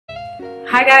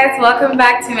Hi guys, welcome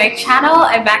back to my channel.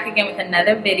 I'm back again with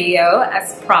another video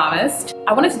as promised.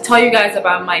 I wanted to tell you guys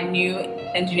about my new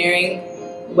engineering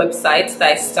website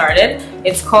that I started.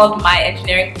 It's called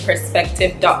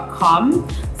myengineeringperspective.com.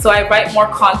 So I write more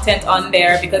content on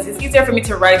there because it's easier for me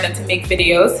to write than to make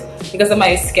videos because of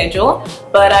my schedule.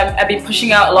 But I've been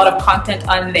pushing out a lot of content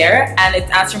on there, and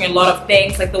it's answering a lot of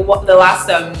things. Like the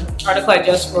last article I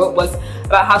just wrote was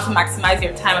about how to maximize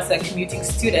your time as a commuting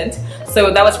student.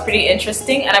 So that was pretty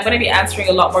interesting, and I'm going to be answering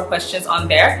a lot more questions on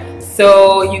there.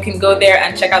 So you can go there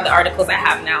and check out the articles I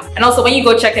have now. And also when you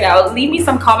go check it out, leave me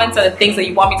some comments on the things that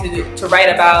you want me to write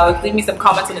about. Leave me some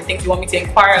comments on the things you want me to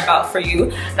inquire about for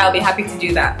you, and I'll be happy to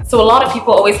do that. So a lot of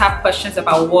people always have questions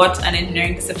about what an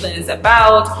engineering discipline is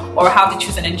about or how to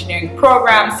choose an engineering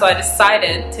program. So I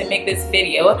decided to make this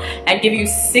video and give you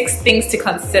 6 things to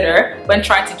consider when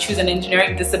trying to choose an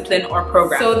engineering discipline or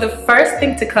program. So the first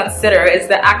thing to consider is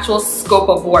the actual scope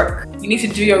of work. You need to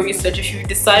do your research. If you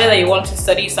decided that you want to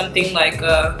study something like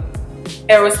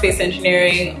aerospace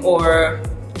engineering or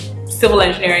civil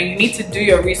engineering, you need to do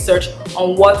your research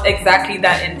on what exactly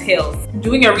that entails.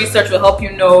 Doing your research will help you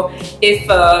know if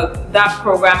that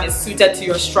program is suited to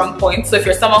your strong points. So if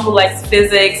you're someone who likes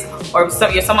physics, or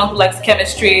you're someone who likes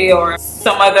chemistry, or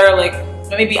some other like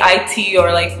maybe IT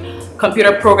or like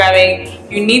computer programming,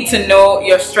 you need to know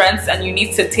your strengths and you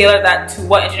need to tailor that to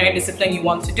what engineering discipline you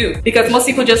want to do. Because most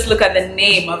people just look at the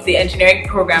name of the engineering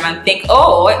program and think,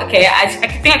 oh, okay, I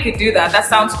think I could do that. That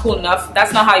sounds cool enough.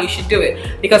 That's not how you should do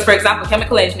it. Because for example,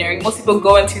 chemical engineering, most people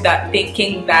go into that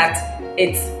thinking that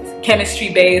it's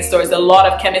chemistry based or it's a lot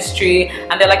of chemistry,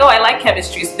 and they're like, oh, I like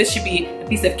chemistry, so this should be a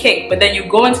piece of cake. But then you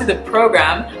go into the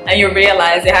program and you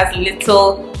realize it has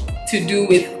little to do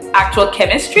with actual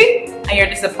chemistry, and you're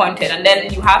disappointed. And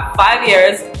then you have 5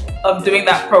 years of doing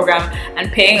that program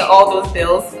and paying all those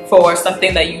bills for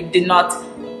something that you did not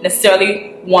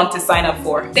necessarily want to sign up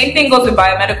for. Same thing goes with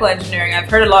biomedical engineering. I've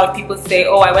heard a lot of people say,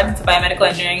 oh, I went into biomedical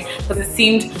engineering because it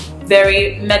seemed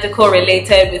very medical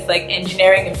related with like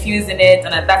engineering infused in it,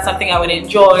 and that's something I would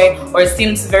enjoy, or it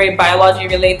seems very biology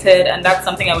related and that's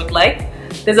something I would like.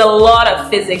 There's a lot of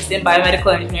physics in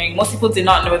biomedical engineering. Most people do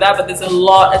not know that, but there's a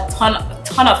ton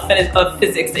of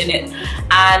physics in it.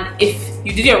 And if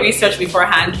you did your research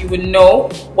beforehand, you would know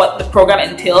what the program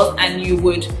entails, and you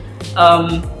would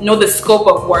know the scope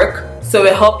of work. So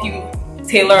it will help you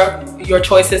tailor your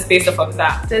choices based off of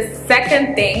that. The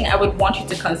second thing I would want you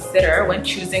to consider when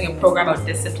choosing a program or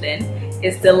discipline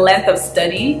is the length of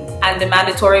study and the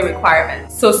mandatory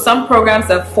requirements. So some programs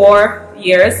are 4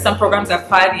 years, some programs are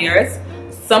 5 years.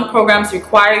 Some programs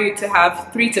require you to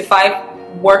have 3 to 5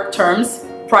 work terms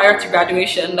prior to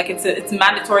graduation. Like it's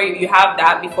mandatory you have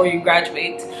that before you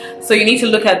graduate. So you need to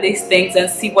look at these things and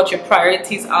see what your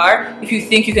priorities are. If you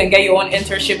think you can get your own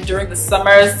internship during the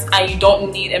summers and you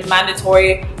don't need a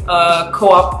mandatory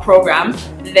co-op program,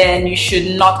 then you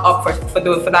should not opt for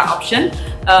that option.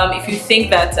 If you think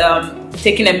that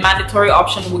taking a mandatory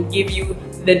option will give you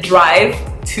the drive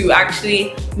to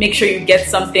actually make sure you get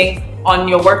something on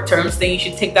your work terms, then you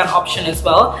should take that option as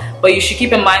well. But you should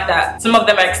keep in mind that some of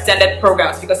them are extended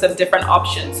programs because of different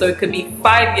options. So it could be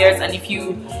 5 years, and if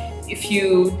you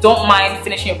don't mind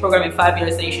finishing your program in 5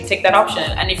 years, then you should take that option.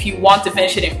 And if you want to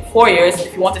finish it in 4 years,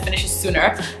 if you want to finish it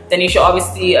sooner, then you should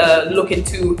obviously look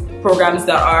into programs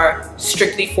that are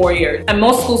strictly 4 years. And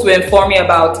most schools will inform you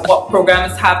about what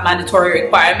programs have mandatory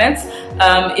requirements.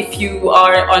 If you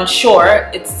are unsure,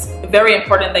 it's very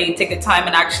important that you take the time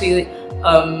and actually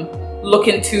look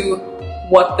into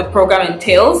what the program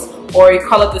entails, or you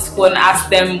call up the school and ask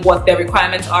them what their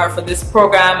requirements are for this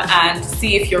program and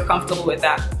see if you're comfortable with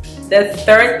that. The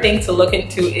third thing to look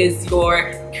into is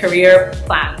your career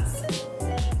plans.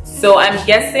 So I'm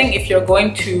guessing if you're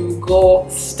going to go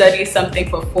study something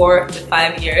for 4 to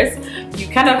 5 years, you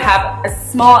kind of have a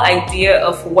small idea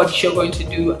of what you're going to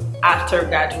do after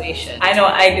graduation. I know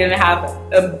I didn't have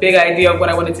a big idea of what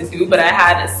I wanted to do, but I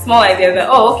had a small idea that,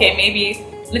 oh, okay, maybe,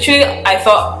 literally I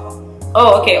thought,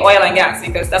 oh, okay, oil and gas,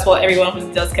 because that's what everyone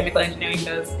who does chemical engineering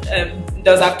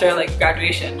does after like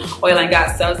graduation, oil and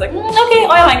gas. So I was like, okay,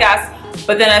 oil and gas.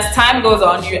 But then as time goes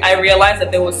on, I realized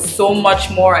that there was so much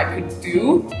more I could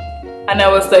do, and I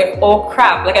was like, oh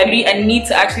crap, like I need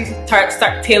to actually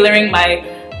start tailoring my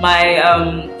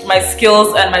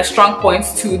skills and my strong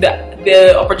points to the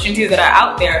opportunities that are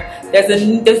out there.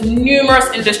 There's numerous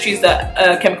industries that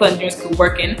chemical engineers could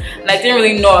work in, and I didn't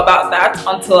really know about that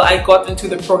until I got into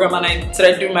the program and I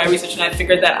started doing my research and I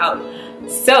figured that out.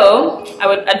 So I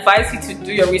would advise you to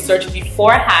do your research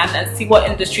beforehand and see what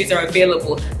industries are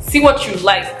available. See what you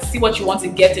like, see what you want to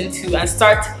get into, and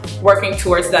start working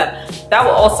towards that. That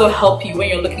will also help you when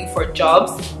you're looking for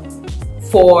jobs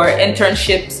for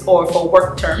internships or for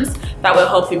work terms that will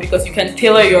help you, because you can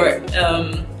tailor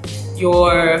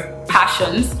your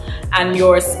passions and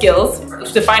your skills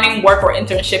to finding work or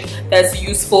internship that's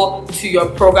useful to your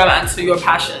program and to your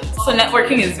passion. So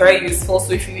networking is very useful.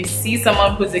 So if you see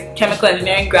someone who's a chemical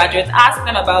engineering graduate, ask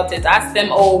them about it. Ask them,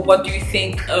 oh, what do you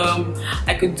think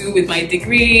I could do with my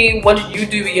degree? What did you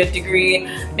do with your degree?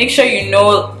 Make sure you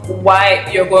know why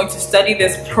you're going to study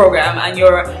this program and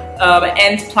your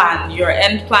end plan. Your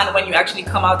end plan when you actually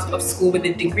come out of school with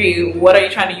a degree. What are you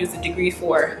trying to use the degree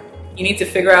for? You need to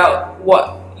figure out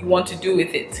what you want to do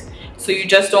with it. So you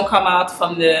just don't come out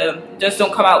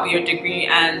with your degree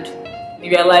and you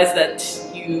realize that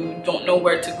you don't know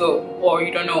where to go, or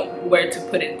you don't know where to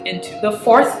put it into. The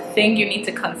fourth thing you need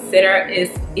to consider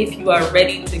is if you are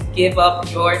ready to give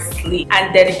up your sleep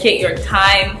and dedicate your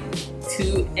time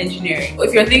to engineering.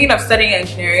 If you're thinking of studying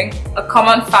engineering, a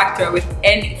common factor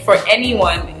for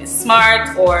anyone,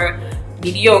 smart or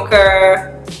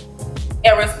mediocre,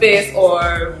 aerospace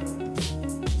or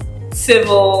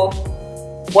civil,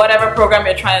 whatever program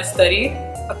you're trying to study,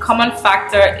 a common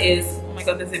factor is, oh my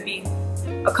god, there's a bee.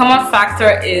 A common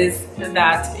factor is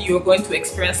that you're going to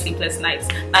experience sleepless nights.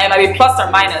 Now it might be plus or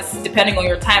minus depending on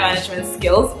your time management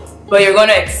skills, but you're going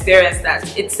to experience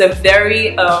that. It's a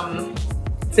very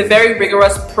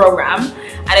rigorous program,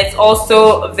 and it's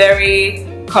also very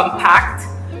compact,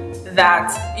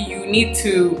 that you need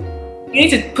to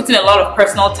put in a lot of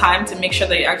personal time to make sure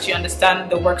that you actually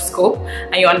understand the work scope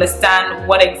and you understand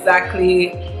what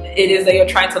exactly it is that you're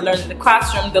trying to learn in the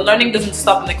classroom. The learning doesn't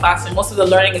stop in the classroom. Most of the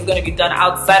learning is going to be done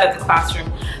outside of the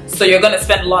classroom. So you're going to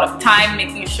spend a lot of time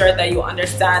making sure that you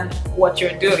understand what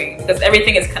you're doing, because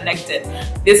everything is connected.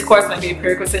 This course might be a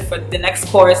prerequisite for the next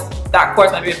course. That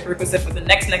course might be a prerequisite for the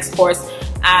next course.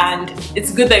 And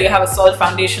it's good that you have a solid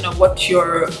foundation of what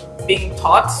you're being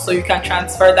taught, so you can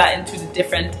transfer that into the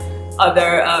different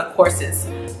other courses.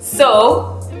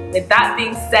 So with that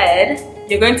being said,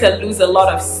 you're going to lose a lot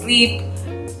of sleep,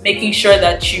 making sure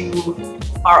that you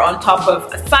are on top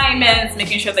of assignments,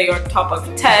 making sure that you're on top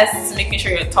of tests, making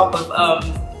sure you're on top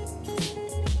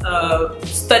of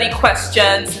study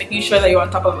questions, making sure that you're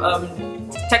on top of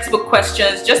textbook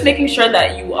questions, just making sure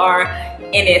that you are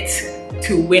in it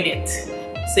to win it.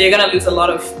 So you're gonna lose a lot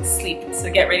of sleep,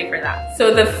 so get ready for that.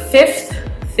 So the fifth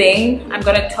thing I'm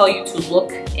gonna tell you to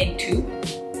look into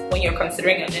when you're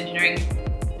considering an engineering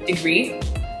degree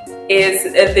is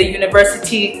the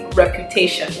university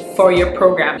reputation for your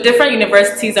program. Different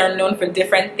universities are known for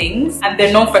different things, and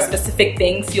they're known for specific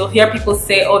things. You'll hear people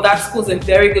say, oh, that school is a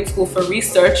very good school for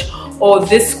research, or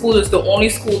this school is the only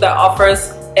school that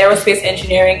offers aerospace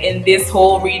engineering in this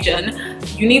whole region.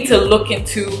 You need to look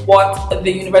into what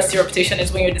the university reputation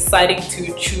is when you're deciding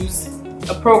to choose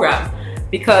a program.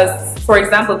 Because, for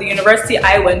example, the university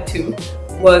I went to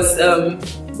was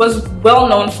well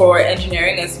known for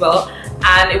engineering as well,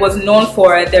 and it was known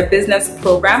for their business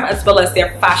program as well as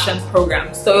their fashion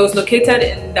program. So it was located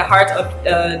in the heart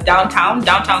of downtown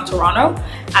Toronto,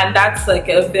 and that's like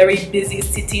a very busy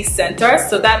city center.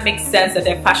 So that makes sense that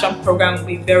their fashion program will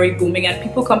be very booming, and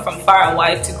people come from far and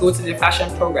wide to go to the fashion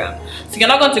program. So you're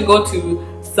not going to go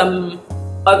to some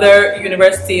other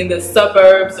university in the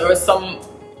suburbs or some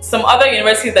other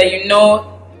university that you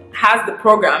know has the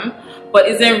program but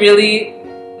isn't really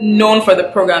known for the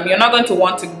program. You're not going to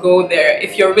want to go there.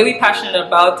 If you're really passionate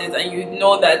about it and you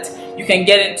know that you can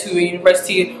get into a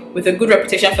university with a good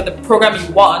reputation for the program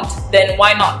you want, then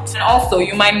why not? And also,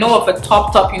 you might know of a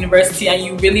top university and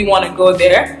you really want to go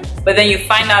there, but then you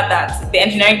find out that the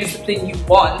engineering discipline you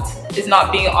want is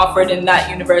not being offered in that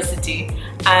university,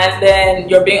 and then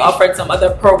you're being offered some other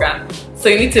program. So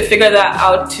you need to figure that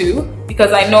out too,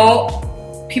 because I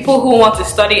know people who want to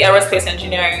study aerospace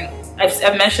engineering,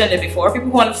 I've mentioned it before, people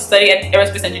who want to study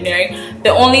aerospace engineering,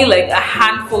 there are only like a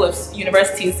handful of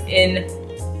universities in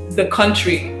the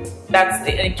country, that's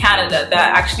in Canada, that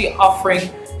are actually offering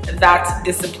that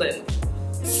discipline.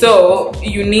 So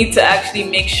you need to actually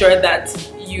make sure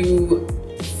that you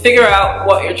figure out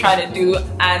what you're trying to do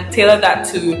and tailor that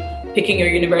to picking your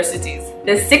universities.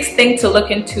 The sixth thing to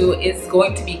look into is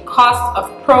going to be cost of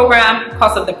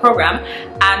the program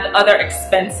and other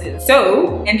expenses.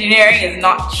 So engineering is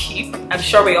not cheap. I'm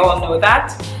sure we all know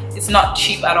that. It's not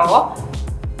cheap at all.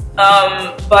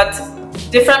 But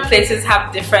different places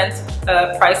have different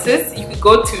prices. You could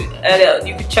go to,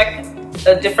 you could check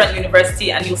a different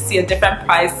university and you'll see a different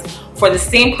price for the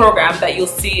same program that you'll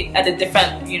see at a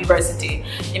different university.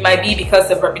 It might be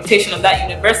because of reputation of that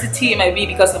university, it might be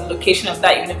because of location of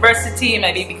that university, it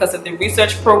might be because of the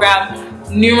research program,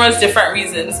 numerous different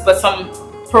reasons, but some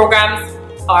programs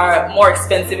are more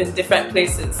expensive in different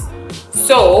places.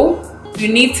 So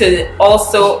you need to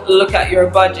also look at your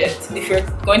budget. If you're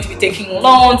going to be taking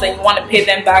loans and you want to pay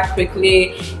them back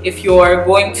quickly, if you're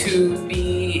going to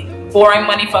be borrowing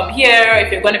money from here,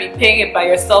 if you're going to be paying it by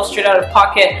yourself straight out of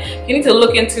pocket, you need to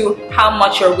look into how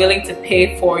much you're willing to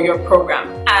pay for your program.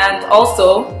 And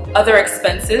also other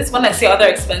expenses. When I say other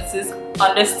expenses,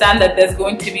 understand that there's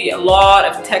going to be a lot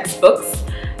of textbooks,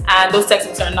 and those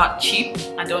textbooks are not cheap.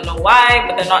 I don't know why,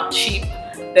 but they're not cheap.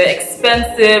 They're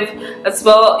expensive as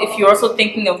well. If you're also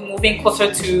thinking of moving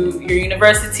closer to your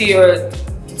university or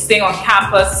staying on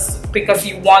campus because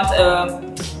you want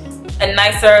a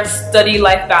nicer study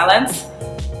life balance,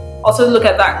 also look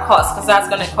at that cost, because that's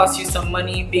going to cost you some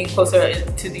money being closer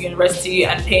to the university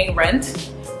and paying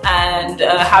rent and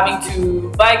having to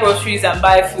buy groceries and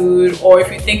buy food. Or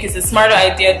if you think it's a smarter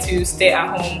idea to stay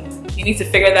at home, you need to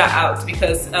figure that out,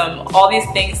 because all these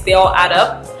things, they all add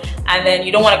up, and then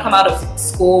you don't want to come out of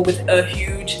school with a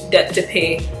huge debt to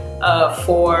pay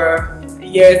for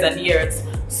years and years.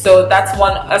 So that's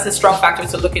a strong factor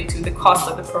to look into, the cost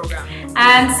of the program.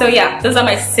 And so yeah, those are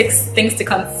my 6 things to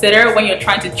consider when you're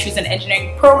trying to choose an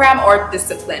engineering program or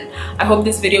discipline. I hope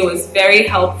this video was very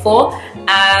helpful,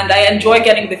 and I enjoy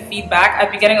getting the feedback. I've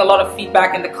been getting a lot of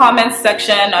feedback in the comments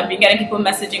section. I've been getting people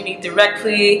messaging me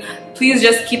directly. Please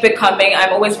just keep it coming.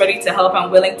 I'm always ready to help.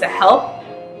 I'm willing to help.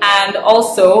 And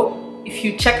also, if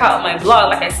you check out my blog,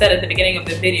 like I said at the beginning of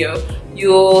the video,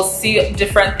 you'll see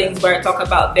different things where I talk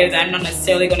about there that I'm not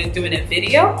necessarily going to do in a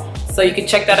video. So you can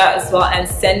check that out as well, and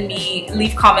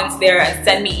leave comments there and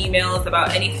send me emails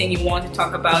about anything you want to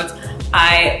talk about.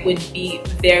 I would be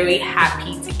very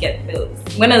happy to get those.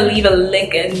 I'm going to leave a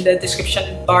link in the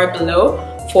description bar below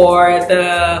for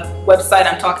the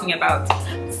website I'm talking about.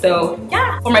 So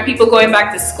yeah, for my people going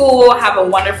back to school, have a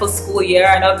wonderful school year.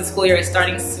 I know the school year is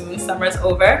starting soon, summer's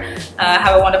over.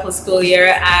 Have a wonderful school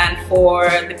year. And for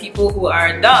the people who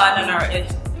are done and are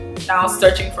now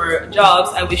searching for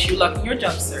jobs, I wish you luck in your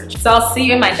job search. So I'll see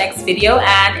you in my next video,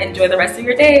 and enjoy the rest of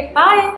your day. Bye!